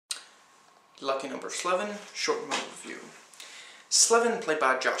Lucky Number Slevin, short movie review. Slevin, played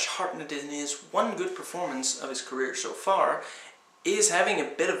by Josh Hartnett in his one good performance of his career so far, is having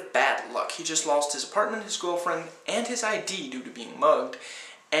a bit of bad luck. He just lost his apartment, his girlfriend, and his ID due to being mugged,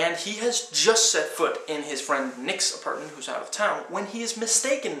 and he has just set foot in his friend Nick's apartment, who's out of town, when he is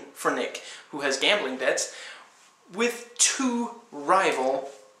mistaken for Nick, who has gambling debts, with two rival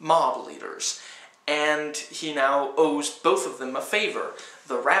mob leaders. And he now owes both of them a favor.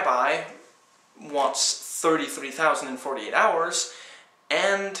 The rabbi wants 33,000 in 48 hours,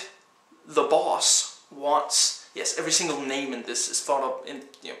 and the boss wants, yes, every single name in this is thought up in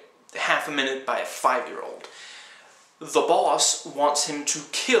half a minute by a 5-year-old. The boss wants him to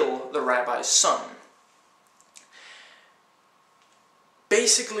kill the rabbi's son.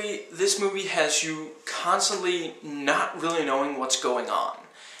 Basically, this movie has you constantly not really knowing what's going on.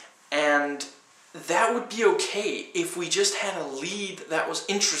 And that would be okay if we just had a lead that was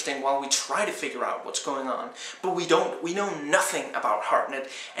interesting while we try to figure out what's going on. But we don't. We know nothing about Hartnett,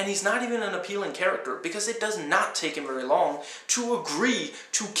 and he's not even an appealing character because it does not take him very long to agree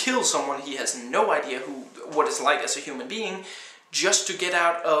to kill someone he has no idea what it's like as a human being, just to get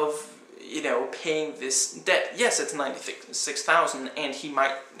out of, paying this debt. Yes, it's 96,000, and he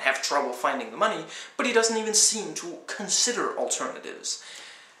might have trouble finding the money, but he doesn't even seem to consider alternatives.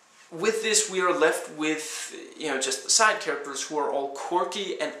 With this, we are left with, just the side characters who are all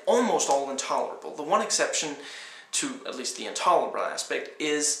quirky and almost all intolerable. The one exception to, at least the intolerable aspect,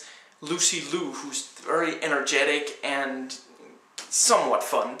 is Lucy Liu, who's very energetic and somewhat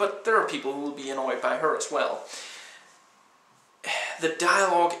fun, but there are people who will be annoyed by her as well. The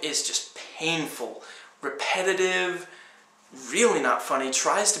dialogue is just painful, repetitive, really not funny,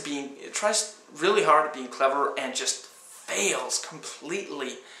 tries really hard at being clever, and just fails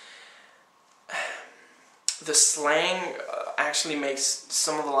completely. The slang actually makes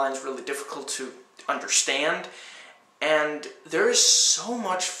some of the lines really difficult to understand, and there is so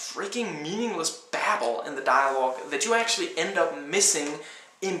much freaking meaningless babble in the dialogue that you actually end up missing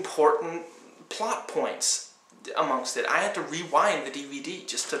important plot points amongst it. I had to rewind the DVD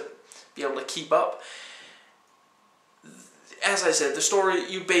just to be able to keep up. As I said, the story,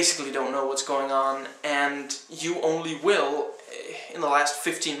 you basically don't know what's going on, and you only will in the last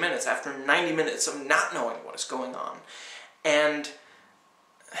 15 minutes, after 90 minutes of not knowing what is going on. And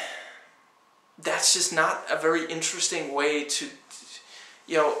that's just not a very interesting way to,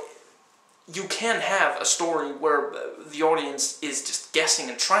 you can have a story where the audience is just guessing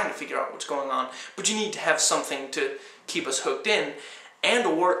and trying to figure out what's going on, but you need to have something to keep us hooked in, and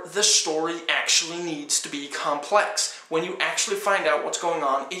or the story actually needs to be complex. When you actually find out what's going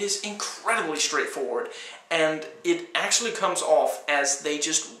on, it is incredibly straightforward, and it actually comes off as they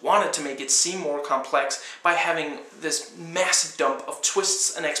just wanted to make it seem more complex by having this massive dump of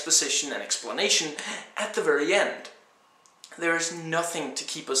twists and exposition and explanation at the very end. There is nothing to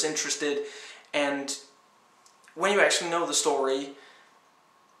keep us interested, and when you actually know the story,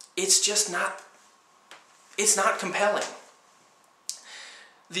 it's just not, it's not compelling.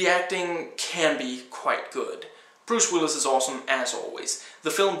 The acting can be quite good. Bruce Willis is awesome as always.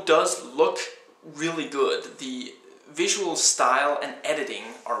 The film does look really good. The visual style and editing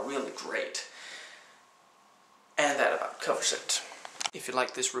are really great. And that about covers it. If you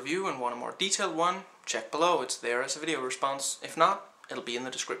like this review and want a more detailed one, check below. It's there as a video response. If not, it'll be in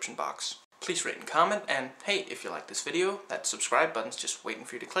the description box. Please rate and comment, and hey, if you like this video, that subscribe button's just waiting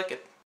for you to click it.